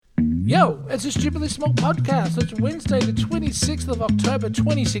Yo, it's a Stupidly Small podcast. It's Wednesday, the 26th of October,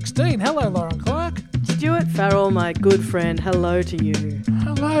 2016. Hello, Lauren Clark. Stuart Farrell, my good friend, hello to you.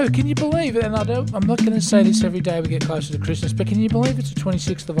 Hello, can you believe it? And I'm not going to say this every day we get closer to Christmas, but can you believe it's the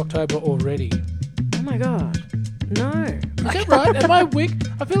 26th of October already? Oh my God. No. Is that right? Am I a week?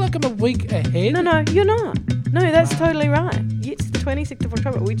 I feel like I'm a week ahead. No, you're not. No, that's totally right. It's the 26th of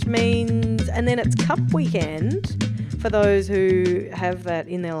October, which means, and then it's Cup Weekend for those who have that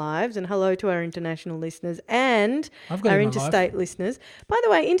in their lives. And hello to our international listeners and our interstate listeners. By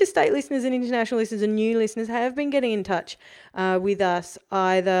the way, interstate listeners and international listeners and new listeners have been getting in touch with us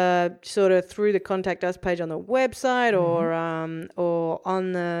either sort of through the Contact Us page on the website or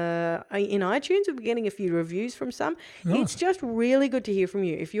on the in iTunes. We've been getting a few reviews from some. Nice. It's just really good to hear from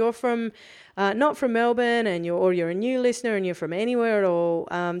you. If you're from not from Melbourne and you're a new listener and you're from anywhere at all,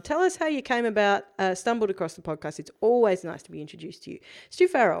 tell us how you came about, stumbled across the podcast. It's always nice to be introduced to you. Stu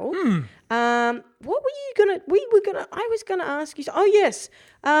Farrell, what were you gonna? I was gonna ask you. Oh yes,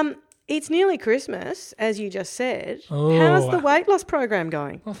 it's nearly Christmas, as you just said. Oh. How's the weight loss program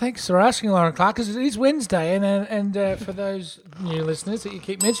going? Well, thanks for asking, Lauren Clark, because it is Wednesday, and for those new listeners that you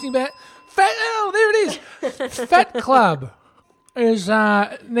keep mentioning about, there it is, Fat Club is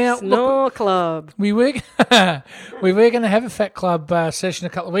now. Snore Club. We were going to have a Fat Club session a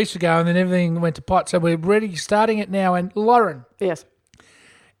couple of weeks ago, and then everything went to pot. So we're ready, starting it now. And Lauren, Yes.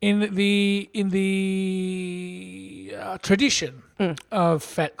 in the tradition of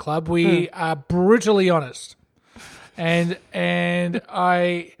Fat Club, we are brutally honest, and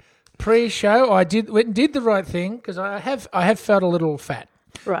I pre-show I did the right thing because I have felt a little fat.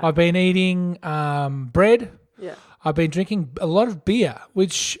 Right. I've been eating bread. Yeah. I've been drinking a lot of beer,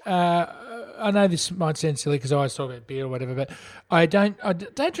 which I know this might sound silly because I always talk about beer or whatever, but I don't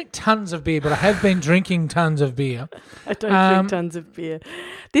drink tons of beer, but I have been drinking tons of beer. I don't drink tons of beer.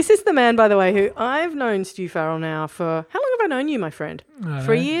 This is the man, by the way, who I've known Stu Farrell now for, how long have I known you, my friend? I don't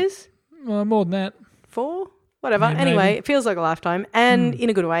 3 know. years? Well, more than that. 4? Whatever. Yeah, anyway, maybe. it feels like a lifetime and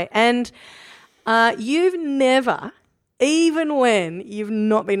in a good way. And you've never, even when you've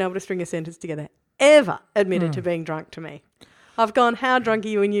not been able to string a sentence together, ever admitted to being drunk to me. I've gone, how drunk are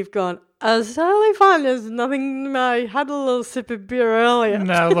you? And you've gone, I was totally fine. There's nothing. I had a little sip of beer earlier.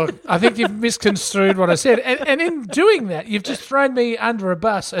 No, look, I think you've misconstrued what I said. And in doing that, you've just thrown me under a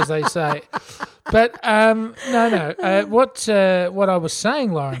bus, as they say. But no. What I was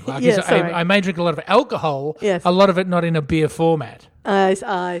saying, Lauren Clark, is I may drink a lot of alcohol, Yes. a lot of it not in a beer format.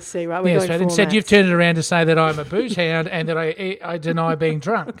 I see, right. We're Yes, going right. Instead, formats. you've turned it around to say that I'm a booze hound and that I deny being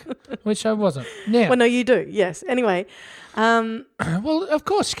drunk, which I wasn't. Now, Well, no, you do, yes. Anyway. well, of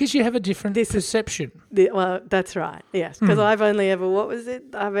course, because you have a different perception. Well, that's right, yes. Because I've only ever,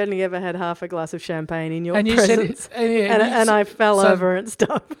 I've only ever had half a glass of champagne in your And you presence. said, and I fell over and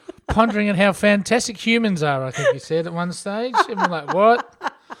stuff. pondering on how fantastic humans are, I think you said at one stage. And we're like,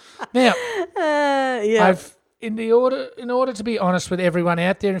 what? Now, Yeah. in order to be honest with everyone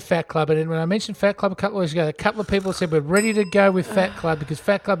out there in Fat Club, and when I mentioned Fat Club a couple of weeks ago, a couple of people said we're ready to go with Fat Club because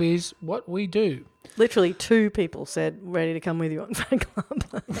Fat Club is what we do. Literally 2 people said ready to come with you on Fat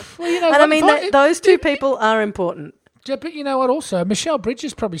Club. Well, you know, And I mean, those 2 people are important. but you know what? Also, Michelle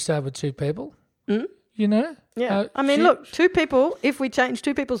Bridges probably started with 2 people. You know, Yeah. I mean, look, 2 people, if we change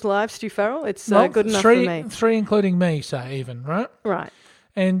 2 people's lives, Stu Farrell, it's good enough for me. 3 including me, say even, right? Right.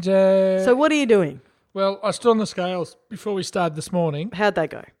 And So what are you doing? well, I stood on the scales before we started this morning. How'd they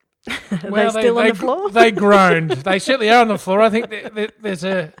go? Are Well, they still on the floor? They groaned. They certainly are on the floor. I think there's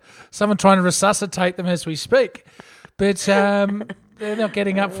someone trying to resuscitate them as we speak. But they're not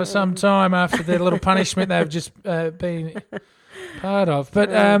getting up for some time after their little punishment they've just been part of. But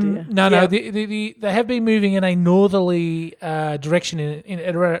dear. no, they have been moving in a northerly direction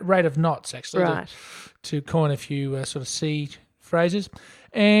at a rate of knots, actually, Right. to coin a few sort of sea phrases.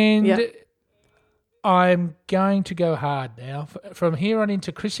 And Yeah. I'm going to go hard now. From here on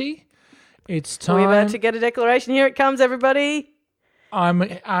into Chrissy, it's Are we time. about to get a declaration? Here it comes, everybody. I'm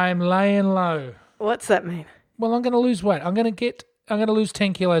laying low. What's that mean? Well, I'm going to lose weight. I'm going to lose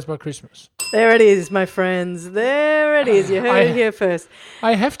 10 kilos by Christmas. There it is, my friends. There it is. You heard it here first.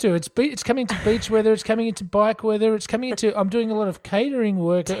 I have to. It's coming to beach weather. It's coming into bike weather. It's coming into. I'm doing a lot of catering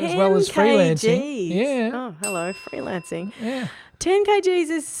work as well as 10 freelancing. kgs. Yeah. Oh, hello, freelancing. Yeah. 10 kgs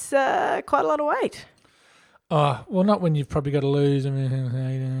is quite a lot of weight. Oh, well, not when you've probably got to lose. I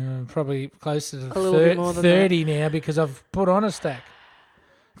mean, probably closer to A little bit more than 30 now because I've put on a stack.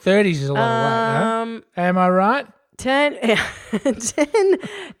 30 is a lot of weight, no? Am I right? 10,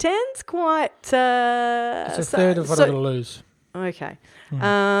 10's quite... It's a third of what I've got to lose. Okay. That's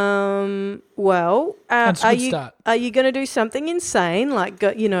a are good you start. are you going to do something insane, like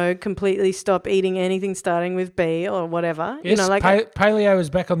completely stop eating anything starting with B or whatever? Yes, paleo is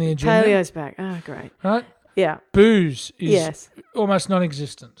back on the agenda. Paleo's back. Oh, great. Right? Yeah. Booze is Yes. almost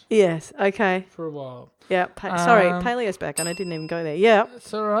non-existent Yes. Okay. for a while. Yeah. Paleo's back, and I didn't even go there. Yeah.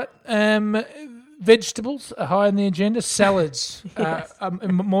 That's all right. Vegetables are high on the agenda. Salads Yes.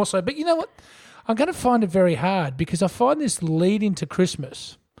 more so. But you know what? I'm going to find it very hard because I find this lead into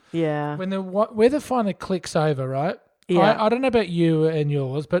Christmas Yeah. when the weather finally clicks over, right? Yeah. I don't know about you and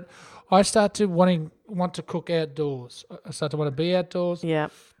yours, but I start to want to cook outdoors. I start to want to be outdoors. Yeah.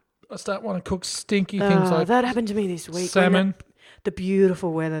 I start want to cook stinky things like that happened to me this week. salmon. The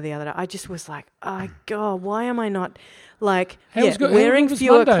beautiful weather the other day. I just was like, oh God, why am I not like How was wearing was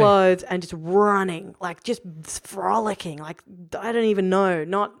fewer Monday? clothes and just running, like just frolicking, like I don't even know,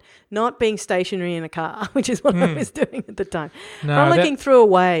 not being stationary in a car, which is what I was doing at the time. No, Frolicking through a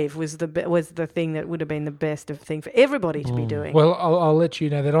wave was the thing that would have been the best thing for everybody to be doing. Well, I'll let you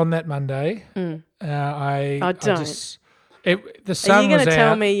know that on that Monday, Oh, I don't. just the sun gonna was out.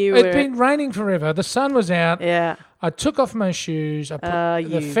 tell me you It'd were- been raining forever. The sun was out. Yeah. I took off my shoes. I put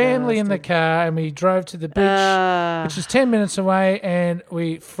the you family in the bastard. car, and we drove to the beach, which is 10 minutes away, and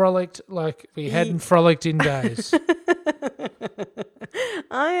we frolicked like we hadn't frolicked in days.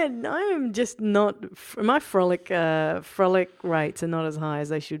 I am just not. My frolic rates are not as high as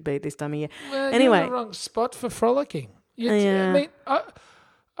they should be this time of year. Well, Anyway. you're in the wrong spot for frolicking. Yeah. I mean,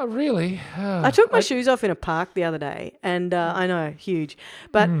 I really. I took my shoes off in a park the other day, and I know, huge.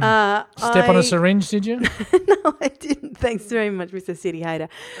 But Step on a syringe, did you? No, I didn't. Thanks very much, Mr. City Hater.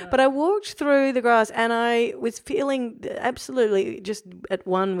 But I walked through the grass, and I was feeling absolutely just at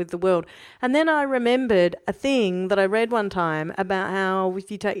one with the world. And then I remembered a thing that I read one time about how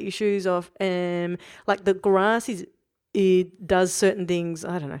if you take your shoes off, like the grass it does certain things.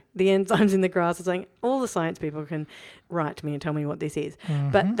 I don't know. The enzymes in the grass are saying all the science people can write to me and tell me what this is.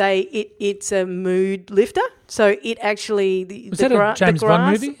 But it's a mood lifter. So it actually Was that a James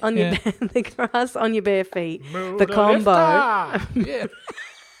Bond movie? On Yeah. the grass on your bare feet, the Mood combo. lifter. Yeah.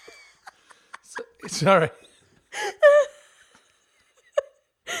 Sorry.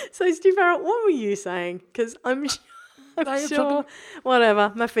 So Stu Farrell, what were you saying? Because I'm No, you're sure. talking-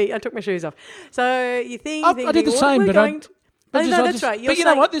 Whatever. My feet. I took my shoes off. So you think? I did the same, but I. Oh, no, that's right. But you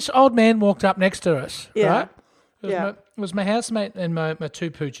know what? This old man walked up next to us, Yeah. right? Yeah. It was my housemate and my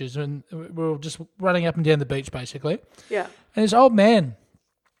two pooches, and we were just running up and down the beach, basically. Yeah. And this old man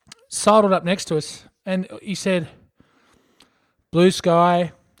sidled up next to us, and he said, "Blue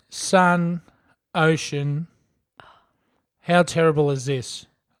sky, sun, ocean. How terrible is this?"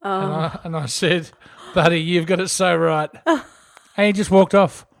 And I said, "Buddy, you've got it so right." And he just walked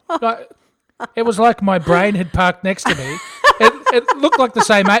off. Like, it was like my brain had parked next to me. It looked like the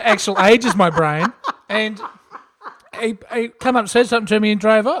same actual age as my brain. And he come up and said something to me and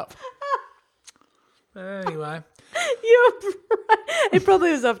drove off. Anyway. You're right. It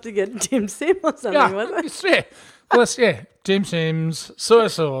probably was off to get Tim Sim or something, wasn't it? Yeah. Well, Jim Sims, soy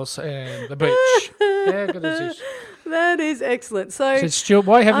sauce, and the beach. How good is this? That is excellent. So, I said, Stuart,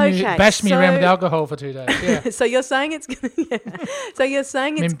 why haven't you Okay, bashed me around so- with alcohol for 2 days? Yeah. so you're saying it's gonna. Yeah. So you're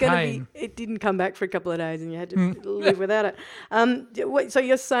saying it's in going to pain. be. It didn't come back for a couple of days, and you had to live without it. So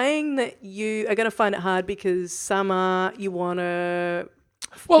you're saying that you are going to find it hard because summer you want to.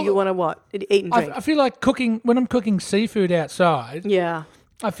 Well, You want to what? Eat and drink. I feel like cooking when I'm cooking seafood outside. Yeah.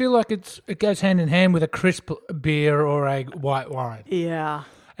 I feel like it goes hand in hand with a crisp beer or a white wine. Yeah.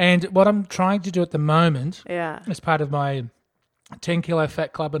 And what I'm trying to do at the moment, Yeah. as part of my 10 kilo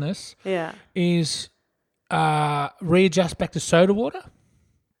fat clubbiness, Yeah. is readjust back to soda water,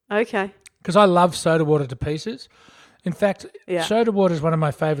 Okay. because I love soda water to pieces. In fact, Yeah. soda water is one of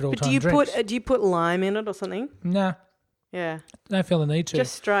my favourite But all-time drinks. do you put lime in it or something? No, Yeah. don't feel the need to.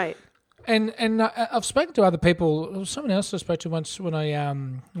 Just straight. And I've spoken to other people. Someone else I spoke to once when I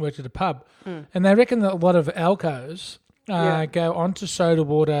worked at a pub, and they reckon that a lot of alcos Yeah. go onto soda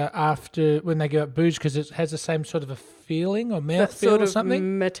water after when they give up booze because it has the same sort of a feeling or That mouth feel sort or of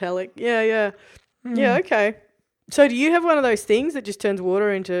something. metallic. Yeah. Yeah. Yeah. Okay. So do you have one of those things that just turns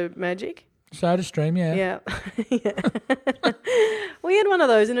water into magic? Soda stream, yeah. Yeah. Yeah. We had one of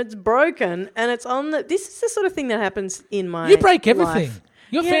those and it's broken and it's on the. This is the sort of thing that happens in my. You break everything. life.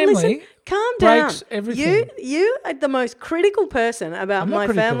 Your Yeah, family. listen, calm down. breaks everything. You are the most critical person about I'm not my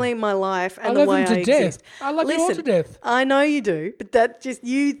critical. family, my life, and I the love way them to I death. exist. I love you all Listen, to death. I know you do, but that just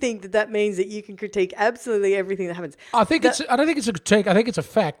you think that means that you can critique absolutely everything that happens. I think I don't think it's a critique. I think it's a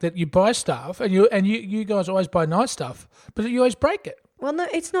fact that you buy stuff and you guys always buy nice stuff, but you always break it. Well, no,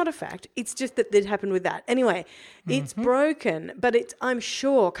 it's not a fact. It's just that it happened with that. Anyway, it's broken, but it's, I'm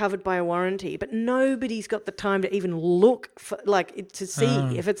sure, covered by a warranty. But nobody's got the time to even look for, to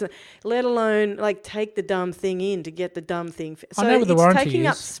see if it's, let alone take the dumb thing in to get the dumb thing. So I know where the warranty taking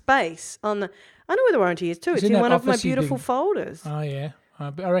up is. space on the. I know where the warranty is too. It's in that one of my Officey beautiful thing? folders. Oh, yeah. I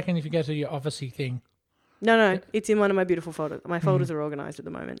reckon if you go to your Officey thing. No, it's in one of my beautiful folders. My folders are organised at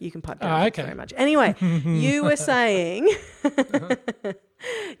the moment. You can pipe down. Thanks okay. very much. Anyway, you were saying,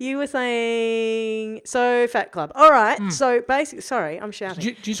 so Fat Club. All right. So basically, sorry, I'm shouting.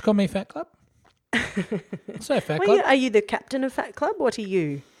 Did you just call me Fat Club? So Fat Well, Club. are you the captain of Fat Club? What are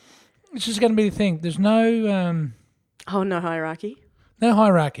you? It's just going to be the thing. There's no No hierarchy. no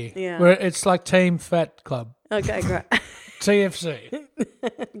hierarchy. Yeah. Where it's like Team Fat Club. Okay, great. TFC.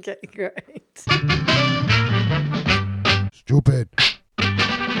 Okay, great. Stupid.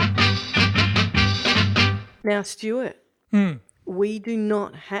 Now, Stuart, we do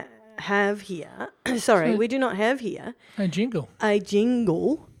not have here. Sorry, we do not have here A jingle. a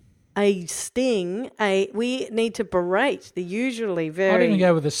jingle, a sting. We need to berate the usually very. I'd even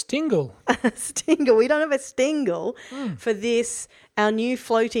go with a stingle. Stingle. We don't have a stingle for this, our new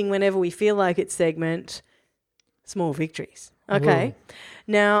floating whenever we feel like it segment, Small Victories. Okay. Ooh.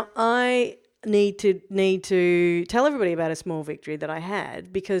 Now, I need to tell everybody about a small victory that I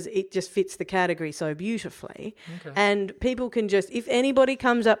had because it just fits the category so beautifully. Okay. And people can just, if anybody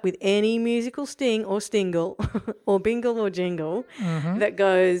comes up with any musical sting or stingle or bingle or jingle that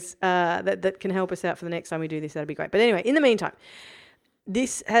goes, that can help us out for the next time we do this, that'd be great. But anyway, in the meantime,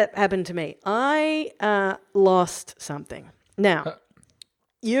 this happened to me. I lost something. Now,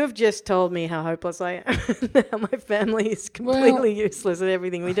 you have just told me how hopeless I am. How my family is completely useless at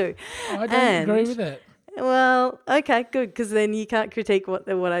everything we do. I don't agree with that. Well, okay, good, because then you can't critique what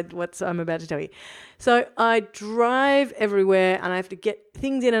I'm about to tell you. So I drive everywhere, and I have to get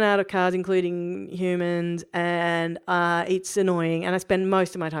things in and out of cars, including humans, and it's annoying, and I spend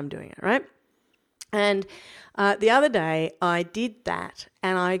most of my time doing it, right? And the other day I did that,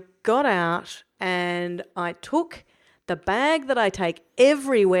 and I got out and I took the bag that I take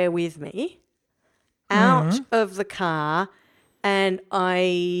everywhere with me out of the car, and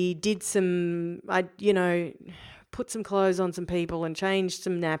I did put some clothes on some people and changed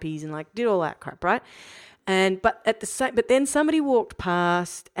some nappies and did all that crap, right? But then somebody walked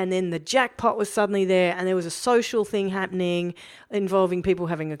past, and then the jackpot was suddenly there, and there was a social thing happening involving people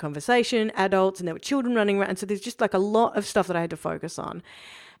having a conversation, adults, and there were children running around. And so there's just a lot of stuff that I had to focus on.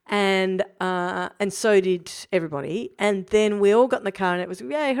 And so did everybody. And then we all got in the car and it was,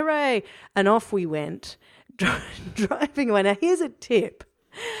 yay, hooray. And off we went, driving away. Now, here's a tip.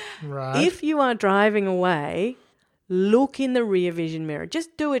 Right. If you are driving away, look in the rear vision mirror.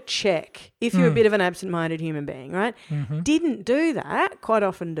 Just do a check if you're a bit of an absent-minded human being, right? Didn't do that, quite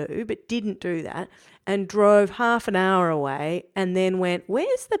often do, but didn't do that, and drove half an hour away and then went,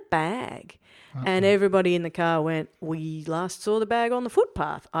 where's the bag? And everybody in the car went, we last saw the bag on the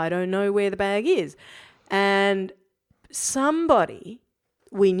footpath. I don't know where the bag is. And somebody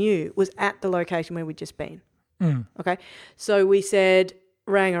we knew was at the location where we'd just been. Okay. So we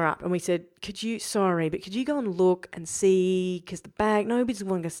rang her up and we said, could you go and look and see, because the bag, nobody's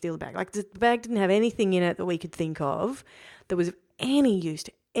going to steal the bag. The bag didn't have anything in it that we could think of that was of any use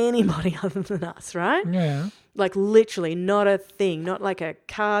to anybody other than us, right? Yeah. Literally not a thing, not like a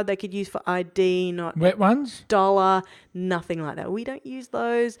card they could use for ID, not Wet ones? dollar, nothing like that. We don't use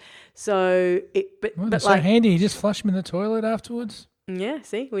those. So They're so handy. You just flush them in the toilet afterwards. Yeah,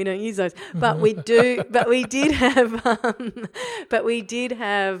 see, we don't use those, but we do. But we did have. It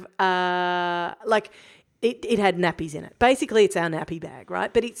had nappies in it. Basically, it's our nappy bag,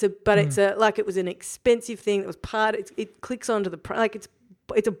 right? But it was an expensive thing that was it clicks onto the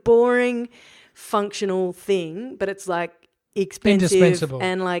it's a boring, functional thing, but it's expensive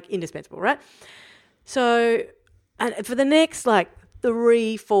and indispensable, right? So, and for the next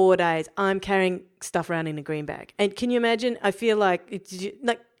 3-4 days, I'm carrying stuff around in a green bag. And can you imagine? I feel like it's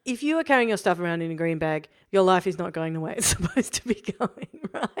if you are carrying your stuff around in a green bag, your life is not going the way it's supposed to be going,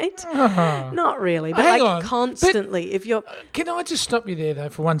 right? Not really, but Hang on. constantly. If you're, Can I just stop you there, though,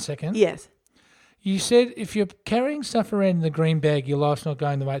 for 1 second? yes, You said if you're carrying stuff around in the green bag, your life's not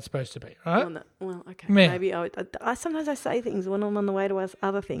going the way it's supposed to be, right? okay, Yeah. maybe I sometimes I say things when I'm on the way to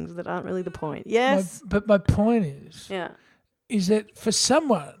other things that aren't really the point. Yes, But my point is that for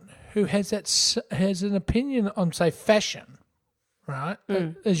someone who has an opinion on, say, fashion, right,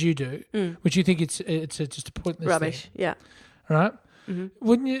 as you do, which you think it's just a pointless rubbish. thing, Yeah, right?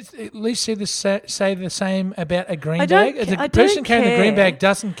 Wouldn't you at least say the same about a green I don't bag? ca- The I person don't carrying the green care. bag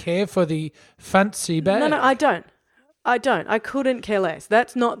doesn't care for the fancy bag. No, I don't. I don't. I couldn't care less.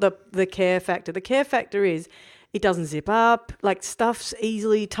 That's not the care factor. The care factor is it doesn't zip up. Like stuff's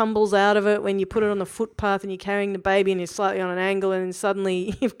easily tumbles out of it when you put it on the footpath and you're carrying the baby and you're slightly on an angle and then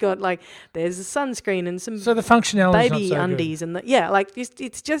suddenly you've got like there's a sunscreen and some So the functionality baby is not so undies good. and like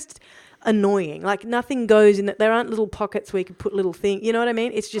it's just annoying. Like nothing goes in it. There aren't little pockets where you can put little things. You know what I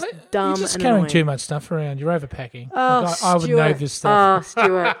mean? It's just dumb. You're just and carrying annoying. too much stuff around. You're overpacking. Oh, Like, I would know Stuart. this stuff. Oh,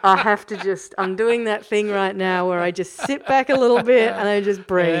 Stuart, I have to I'm doing that thing right now where I just sit back a little bit and I just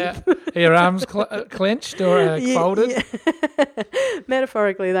breathe. Yeah. Are your arms clenched or folded? Yeah.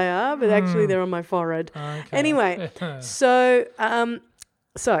 Metaphorically they are, but actually they're on my forehead. Okay. Anyway, so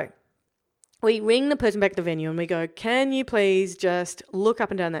we ring the person back at the venue and we go, can you please just look up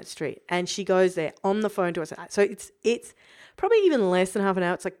and down that street? And she goes there on the phone to us. So it's probably even less than half an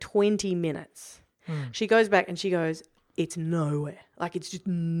hour. It's like 20 minutes. She goes back and she goes, it's nowhere. Like it's just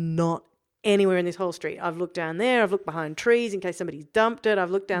not anywhere in this whole street. I've looked down there. I've looked behind trees in case somebody's dumped it.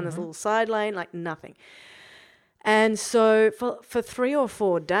 I've looked down this little side lane, like nothing. And so for 3 or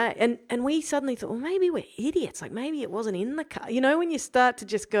 4 days, and we suddenly thought, well, maybe we're idiots. Like maybe it wasn't in the car. You know, when you start to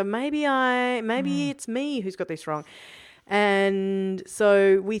just go, maybe it's me who's got this wrong. And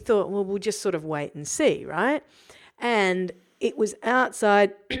so we thought, well, we'll just sort of wait and see, right? And it was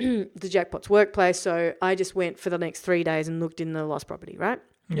outside the Jackpot's workplace, so I just went for the next 3 days and looked in the lost property, right?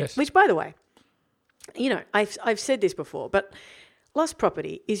 Yes. Which, by the way, you know, I've said this before, but lost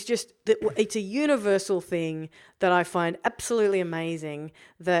property is just it's a universal thing that I find absolutely amazing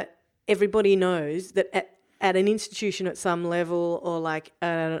that everybody knows that at an institution at some level or like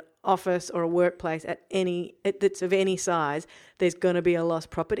at an office or a workplace that's of any size, there's going to be a lost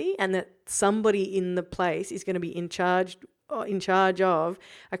property and that somebody in the place is going to be in charge of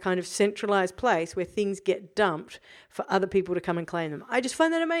a kind of centralised place where things get dumped for other people to come and claim them. I just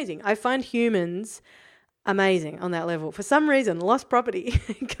find that amazing. I find humans amazing on that level. For some reason, lost property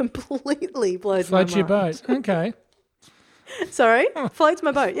completely blows my mind. Floats your boat. Okay. Sorry? Floats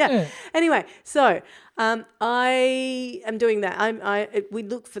my boat, yeah. Anyway, so I am doing that. We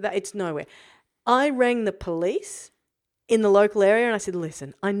look for that. It's nowhere. I rang the police in the local area and I said,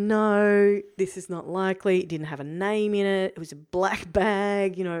 listen, I know this is not likely. It didn't have a name in it. It was a black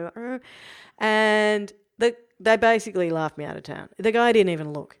bag, you know. And they basically laughed me out of town. The guy didn't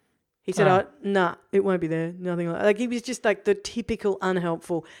even look. He said, nah, it won't be there. Nothing like he was just like the typical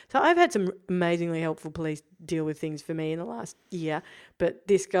unhelpful. So I've had some amazingly helpful police deal with things for me in the last year. But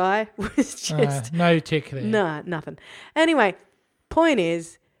this guy was just... no tick there. Nah, nothing. Anyway, point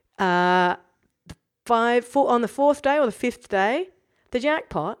is, on the 4th day or the 5th day, the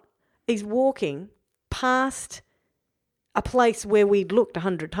Jackpot is walking past a place where we'd looked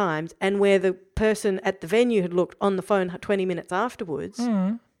 100 times and where the person at the venue had looked on the phone 20 minutes afterwards.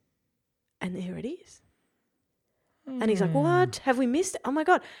 And there it is. And he's like, what? Have we missed it? Oh, my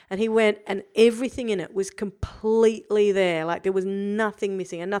God. And he went and everything in it was completely there. Like there was nothing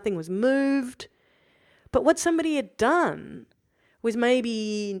missing and nothing was moved. But what somebody had done was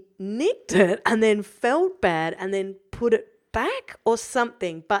maybe nicked it and then felt bad and then put it back or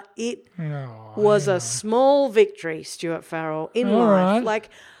something. But it was a small victory, Stuart Farrell, in life. Right.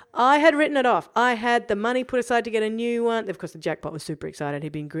 Like I had written it off. I had the money put aside to get a new one. Of course, the Jackpot was super excited.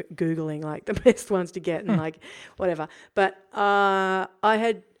 He'd been Googling like the best ones to get and like whatever. But I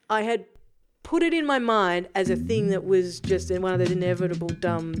had put it in my mind as a thing that was just one of those inevitable,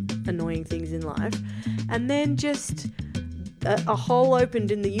 dumb, annoying things in life. And then just a hole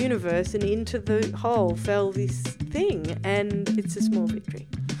opened in the universe and into the hole fell this thing. And it's a small victory.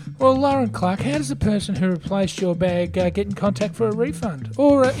 Well, Lauren Clark, how does the person who replaced your bag get in contact for a refund?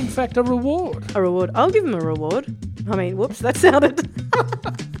 Or, in fact, a reward? A reward. I'll give him a reward. I mean, whoops, that sounded...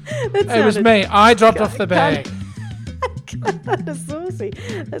 It was me. I dropped off the bag. Kind of saucy.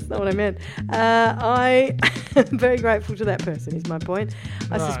 That's not what I meant. I am very grateful to that person, is my point.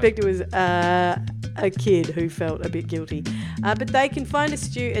 I suspect it was a kid who felt a bit guilty. But they can find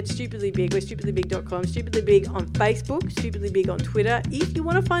us at Stupidly Big. We're stupidlybig.com, Stupidly Big on Facebook, Stupidly Big on Twitter. If you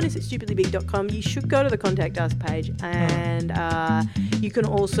want to find us at stupidlybig.com, you should go to the Contact Us page, and you can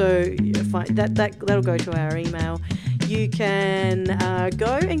also find that'll go to our email. You can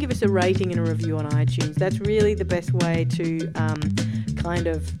go and give us a rating and a review on iTunes. That's really the best way to kind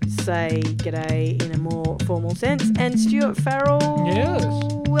of say g'day in a more formal sense. And Stuart Farrell, yes.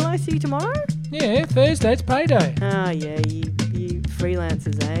 Will I see you tomorrow? Yeah, Thursday, it's payday. Oh, yeah, you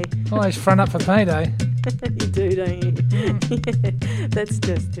freelancers, eh? Always front up for payday. You do, don't you? Yeah, that's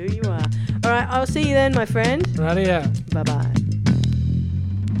just who you are. All right, I'll see you then, my friend. Rightio. Bye-bye.